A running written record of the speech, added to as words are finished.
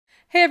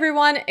Hey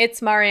everyone,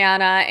 it's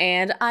Mariana,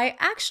 and I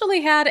actually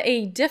had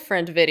a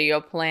different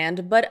video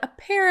planned, but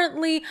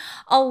apparently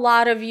a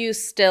lot of you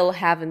still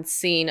haven't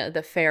seen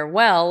The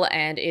Farewell,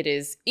 and it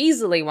is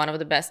easily one of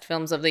the best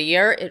films of the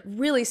year. It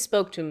really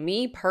spoke to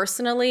me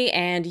personally,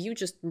 and you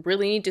just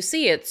really need to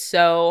see it,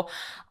 so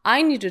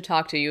I need to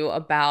talk to you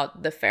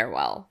about The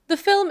Farewell. The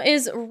film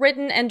is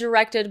written and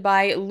directed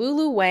by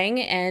Lulu Wang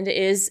and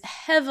is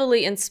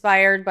heavily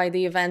inspired by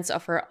the events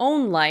of her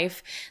own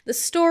life. The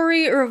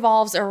story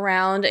revolves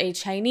around a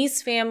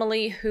Chinese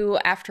family who,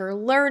 after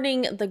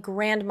learning the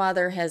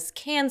grandmother has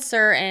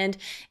cancer and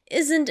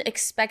isn't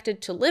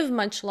expected to live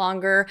much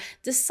longer,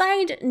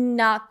 decide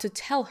not to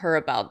tell her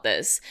about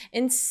this.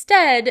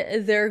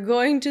 Instead, they're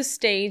going to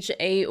stage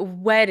a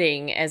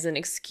wedding as an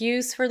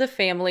excuse for the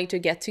family to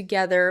get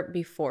together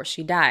before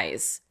she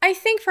dies. I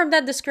think from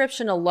that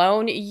description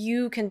alone,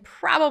 you can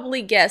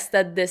probably guess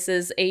that this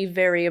is a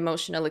very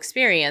emotional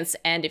experience,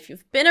 and if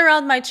you've been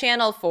around my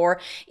channel for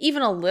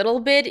even a little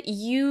bit,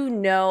 you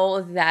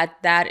know that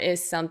that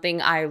is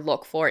something I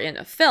look for in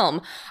a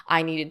film.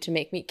 I needed to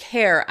make me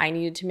care, I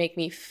needed to make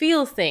me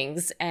feel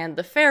things, and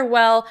The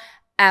Farewell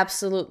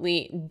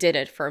absolutely did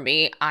it for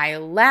me. I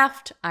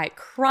laughed, I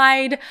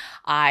cried,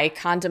 I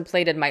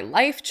contemplated my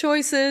life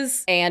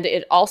choices, and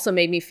it also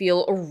made me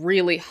feel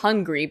really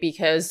hungry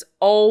because,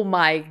 oh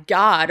my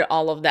god,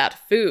 all of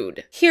that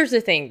food. Here's the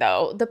thing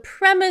though, the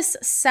premise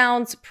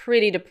sounds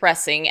pretty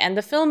depressing, and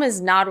the film is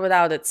not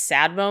without its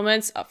sad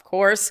moments, of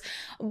course,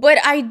 but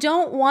I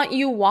don't want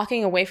you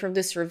walking away from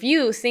this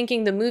review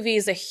thinking the movie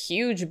is a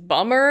huge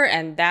bummer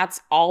and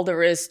that's all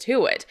there is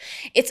to it.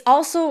 It's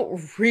also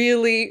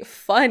really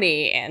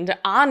funny and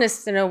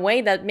honest in a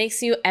way that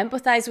makes you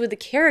empathize with the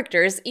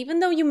characters. Even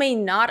though you may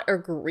not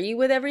agree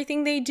with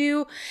everything they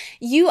do,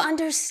 you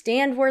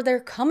understand where they're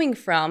coming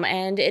from,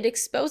 and it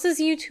exposes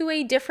you to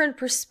a different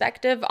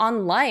perspective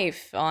on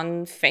life,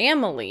 on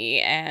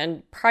family,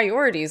 and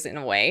priorities in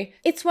a way.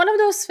 It's one of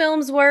those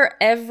films where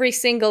every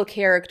single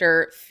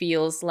character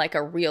feels like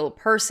a real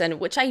person,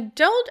 which I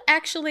don't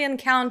actually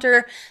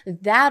encounter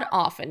that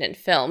often in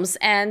films,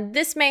 and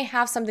this may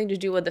have something to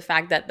do with the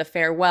fact that The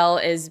Farewell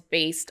is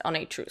based on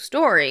a true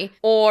story,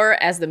 or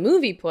as the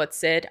movie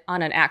puts it,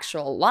 on an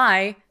actual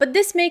lie, but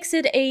this makes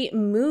it a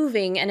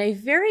moving and a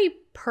very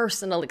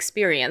personal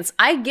experience.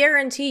 I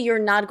guarantee you're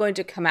not going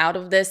to come out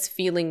of this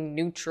feeling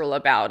neutral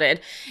about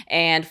it,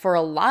 and for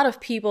a lot of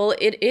people,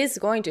 it is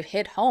going to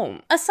hit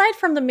home. Aside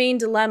from the main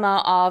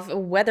dilemma of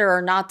whether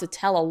or not to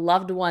tell a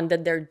loved one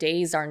that their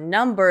days are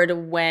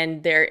numbered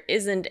when there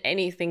isn't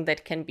anything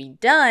that can be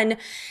done,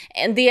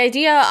 and the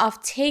idea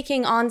of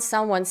taking on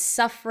someone's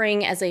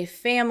suffering as a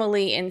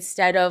family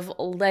instead of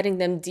letting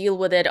them deal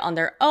with it on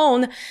their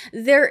own,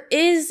 there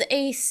is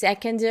a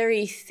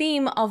secondary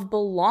theme of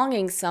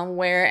belonging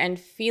somewhere and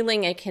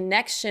feeling a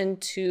connection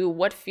to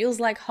what feels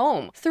like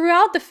home.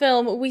 Throughout the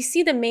film, we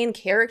see the main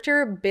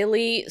character,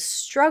 Billy,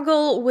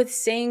 struggle with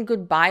saying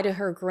goodbye to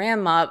her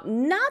grandma,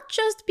 not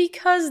just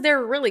because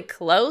they're really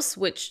close,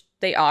 which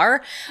they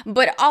are,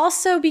 but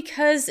also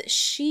because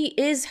she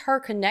is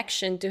her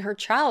connection to her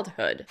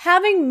childhood.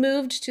 Having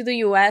moved to the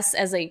US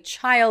as a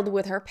child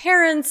with her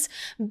parents,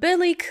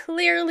 Billy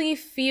clearly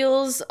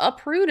feels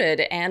uprooted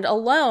and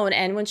alone,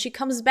 and when she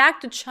comes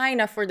back to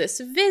China for this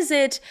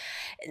visit,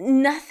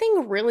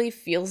 nothing really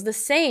feels the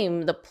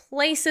same. The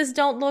places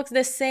don't look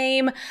the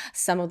same,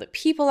 some of the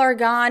people are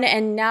gone,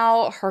 and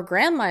now her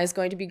grandma is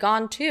going to be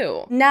gone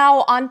too.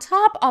 Now, on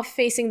top of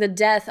facing the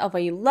death of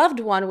a loved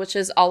one, which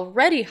is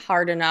already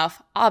hard enough,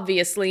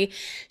 obviously,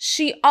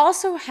 she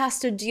also has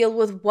to deal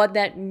with what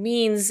that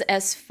means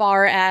as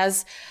far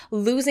as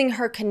losing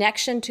her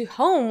connection to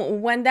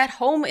home when that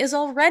home is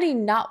already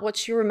not what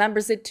she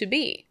remembers it to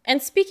be.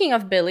 And speaking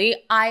of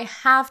Billy, I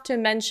have to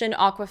mention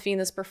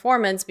Awkwafina's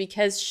performance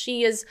because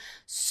she is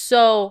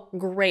so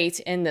great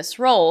in this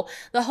role.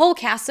 The whole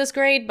cast is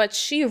great, but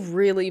she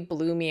really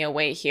blew me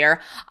away here.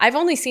 I've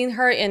only seen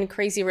her in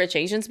Crazy Rich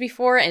Asians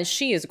before, and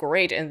she is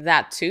great in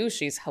that too.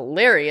 She's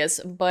hilarious,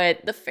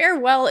 but The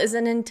Farewell is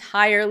an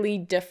entirely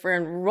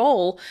different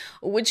role,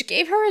 which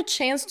gave her a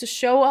chance to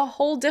show a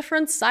whole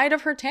different side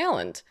of her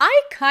talent.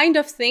 I kind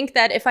of think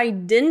that if I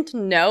didn't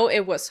know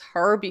it was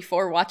her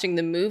before watching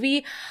the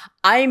movie,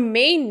 I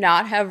may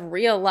not have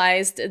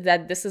realized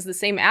that this is the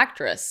same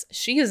actress.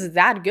 She is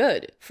that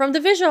good. From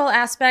the visual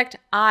aspect,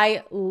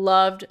 I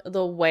loved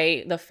the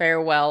way The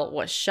Farewell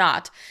was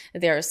shot.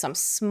 There is some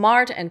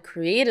smart and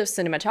creative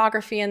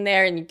cinematography in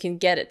there, and you can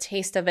get a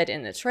taste of it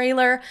in the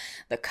trailer.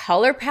 The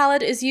color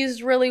palette is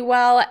used really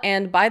well,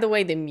 and by the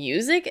way, the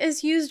music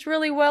is used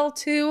really well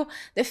too.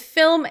 The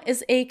film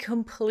is a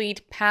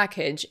complete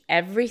package.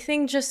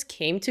 Everything just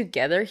came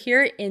together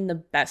here in the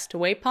best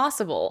way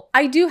possible.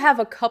 I do have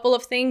a couple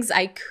of things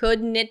I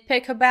could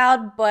nitpick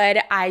about,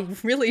 but I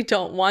really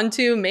don't want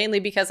to, mainly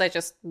because I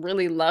just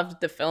really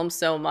loved the film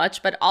so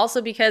much, but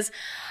also because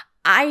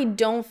I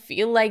don't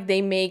feel like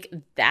they make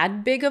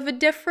that big of a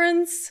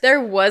difference.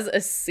 There was a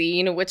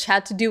scene which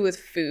had to do with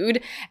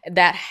food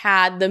that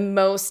had the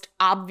most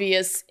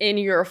obvious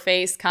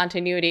in-your-face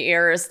continuity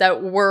errors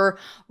that were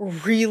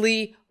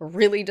really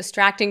really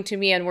distracting to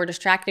me and were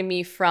distracting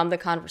me from the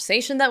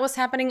conversation that was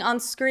happening on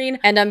screen.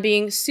 And I'm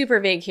being super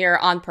vague here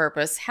on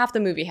purpose. Half the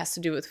movie has to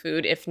do with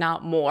food, if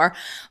not more.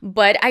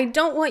 But I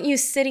don't want you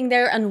sitting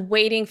there and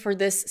waiting for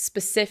this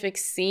specific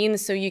scene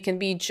so you can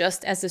be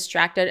just as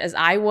distracted as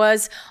I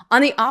was,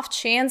 on the off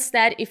chance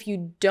that if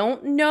you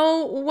don't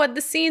know what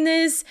the scene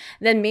is,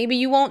 then maybe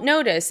you won't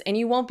notice and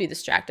you won't be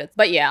distracted.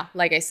 But yeah,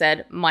 like I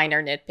said,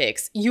 minor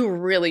nitpicks. You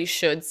really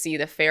should see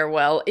The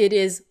Farewell. It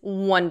is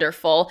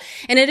wonderful.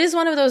 And it is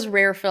one of those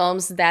rare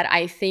films that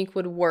I think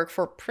would work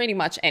for pretty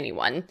much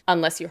anyone.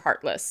 Unless you're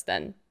heartless,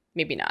 then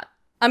maybe not.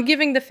 I'm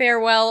giving The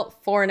Farewell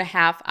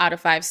 4.5 out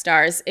of 5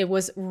 stars. It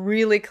was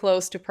really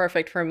close to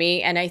perfect for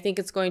me, and I think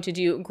it's going to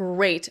do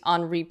great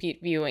on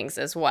repeat viewings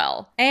as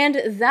well.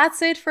 And that's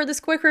it for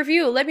this quick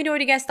review. Let me know what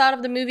you guys thought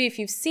of the movie if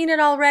you've seen it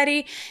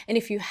already, and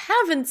if you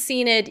haven't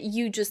seen it,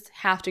 you just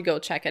have to go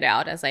check it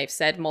out, as I've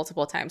said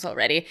multiple times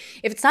already.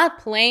 If it's not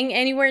playing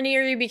anywhere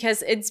near you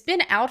because it's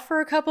been out for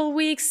a couple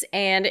weeks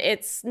and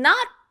it's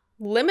not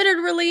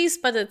limited release,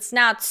 but it's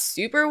not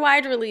super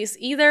wide release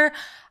either,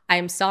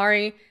 I'm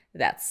sorry.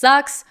 That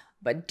sucks,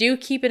 but do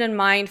keep it in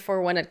mind for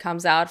when it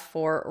comes out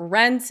for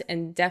rent,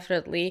 and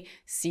definitely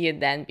see it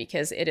then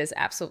because it is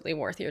absolutely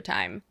worth your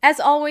time. As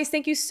always,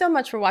 thank you so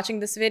much for watching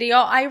this video.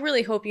 I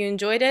really hope you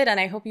enjoyed it, and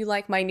I hope you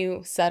like my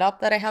new setup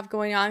that I have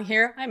going on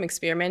here. I'm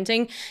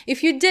experimenting.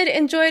 If you did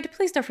enjoy it,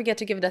 please don't forget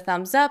to give it a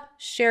thumbs up,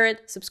 share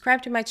it,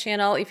 subscribe to my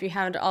channel if you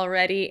haven't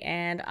already,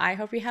 and I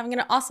hope you're having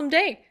an awesome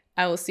day.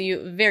 I will see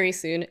you very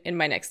soon in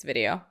my next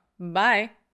video. Bye!